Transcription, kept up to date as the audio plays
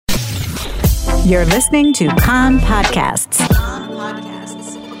You're listening to Kan Podcasts.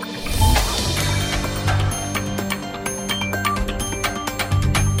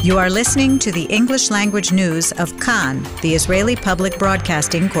 You are listening to the English language news of Kan, the Israeli Public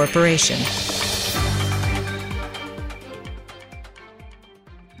Broadcasting Corporation.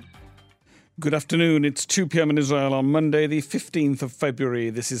 Good afternoon. It's 2 p.m. in Israel on Monday, the 15th of February.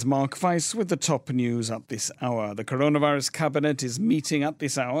 This is Mark Weiss with the top news at this hour. The coronavirus cabinet is meeting at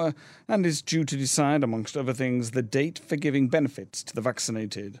this hour and is due to decide, amongst other things, the date for giving benefits to the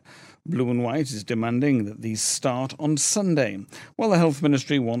vaccinated. Blue and White is demanding that these start on Sunday, while the Health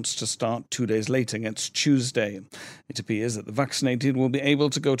Ministry wants to start 2 days later, next Tuesday. It appears that the vaccinated will be able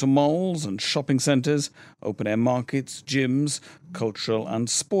to go to malls and shopping centres, open-air markets, gyms, cultural and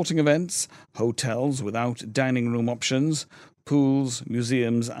sporting events, hotels without dining room options, pools,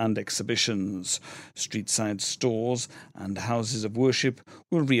 museums and exhibitions. Street-side stores and houses of worship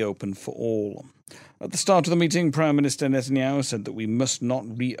will reopen for all. At the start of the meeting, Prime Minister Netanyahu said that we must not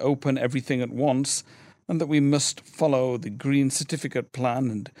reopen everything at once and that we must follow the Green Certificate plan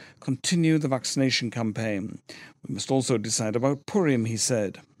and continue the vaccination campaign. We must also decide about Purim, he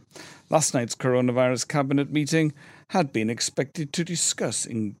said. Last night's coronavirus cabinet meeting had been expected to discuss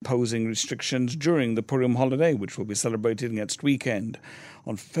imposing restrictions during the Purim holiday, which will be celebrated next weekend,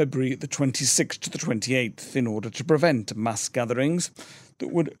 on February the 26th to the 28th, in order to prevent mass gatherings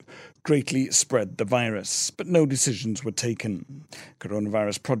that would greatly spread the virus. But no decisions were taken.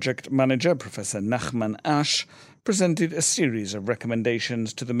 Coronavirus Project Manager Professor Nachman Ash presented a series of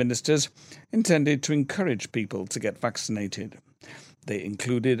recommendations to the ministers intended to encourage people to get vaccinated. They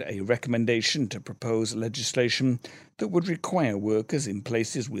included a recommendation to propose legislation that would require workers in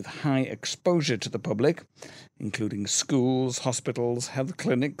places with high exposure to the public, including schools, hospitals, health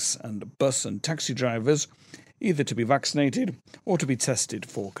clinics, and bus and taxi drivers, either to be vaccinated or to be tested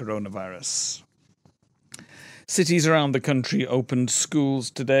for coronavirus. Cities around the country opened schools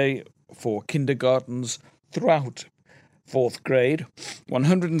today for kindergartens throughout fourth grade.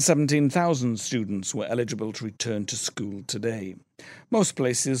 117,000 students were eligible to return to school today. Most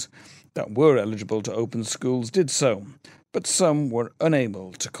places that were eligible to open schools did so, but some were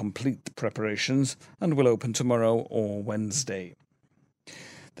unable to complete the preparations and will open tomorrow or Wednesday.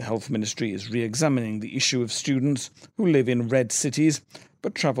 The Health Ministry is re-examining the issue of students who live in red cities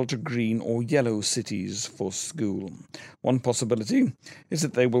but travel to green or yellow cities for school. One possibility is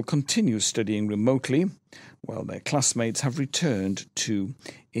that they will continue studying remotely while their classmates have returned to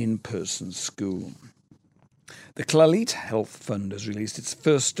in-person school. The Clalit Health Fund has released its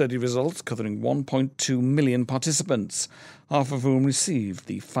first study results covering 1.2 million participants, half of whom received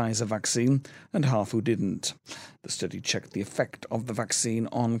the Pfizer vaccine and half who didn't. The study checked the effect of the vaccine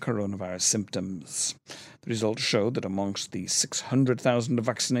on coronavirus symptoms. The results showed that amongst the 600,000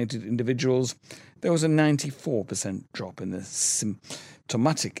 vaccinated individuals, there was a 94% drop in the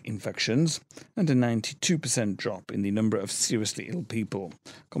symptomatic infections and a 92% drop in the number of seriously ill people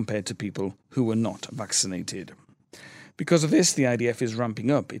compared to people who were not vaccinated. Because of this, the IDF is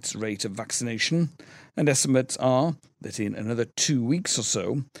ramping up its rate of vaccination, and estimates are that in another 2 weeks or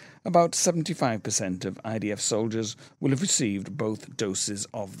so, about 75% of IDF soldiers will have received both doses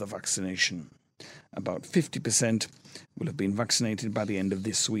of the vaccination. About 50% will have been vaccinated by the end of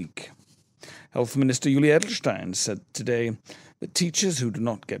this week. Health Minister Yuli Edelstein said today that teachers who do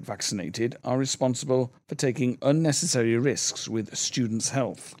not get vaccinated are responsible for taking unnecessary risks with students'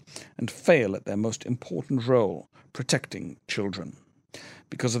 health and fail at their most important role, protecting children.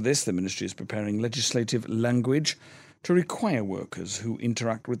 Because of this, the ministry is preparing legislative language to require workers who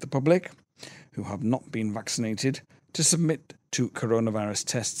interact with the public, who have not been vaccinated, to submit to coronavirus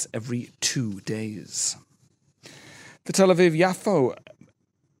tests every 2 days. The Tel Aviv-Yafo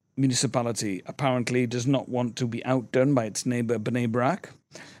municipality apparently does not want to be outdone by its neighbour Bnei Brak.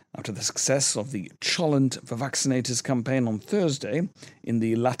 After the success of the Cholent for Vaccinators campaign on Thursday in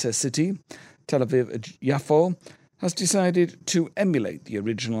the latter city, Tel Aviv-Yafo has decided to emulate the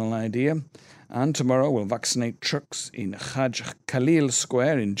original idea and tomorrow will vaccinate trucks in Hajj Khalil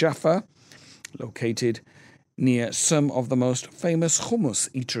Square in Jaffa, located near some of the most famous hummus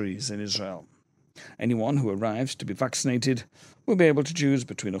eateries in Israel. Anyone who arrives to be vaccinated will be able to choose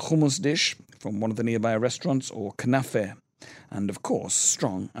between a hummus dish from one of the nearby restaurants or knafe, and of course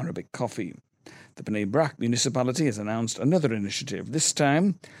strong Arabic coffee. The Bnei Brak municipality has announced another initiative. This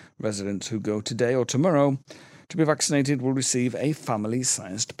time, residents who go today or tomorrow to be vaccinated will receive a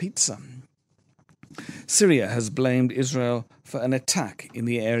family-sized pizza. Syria has blamed Israel for an attack in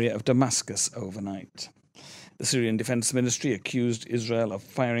the area of Damascus overnight. The Syrian Defense Ministry accused Israel of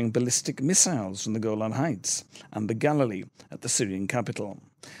firing ballistic missiles from the Golan Heights and the Galilee at the Syrian capital.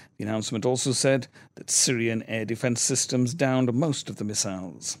 The announcement also said that Syrian air defence systems downed most of the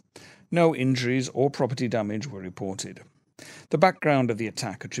missiles. No injuries or property damage were reported. The background of the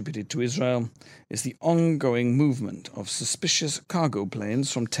attack attributed to Israel is the ongoing movement of suspicious cargo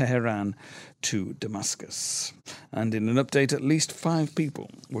planes from Tehran to Damascus. And in an update, at least 5 people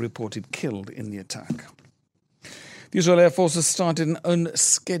were reported killed in the attack. The Israeli Air Force has started an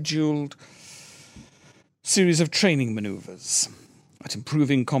unscheduled series of training manoeuvres at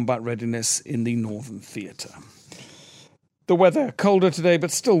improving combat readiness in the Northern Theatre. The weather, colder today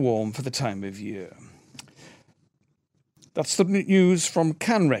but still warm for the time of year. That's the news from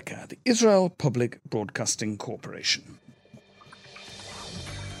Kan Reka, the Israel Public Broadcasting Corporation.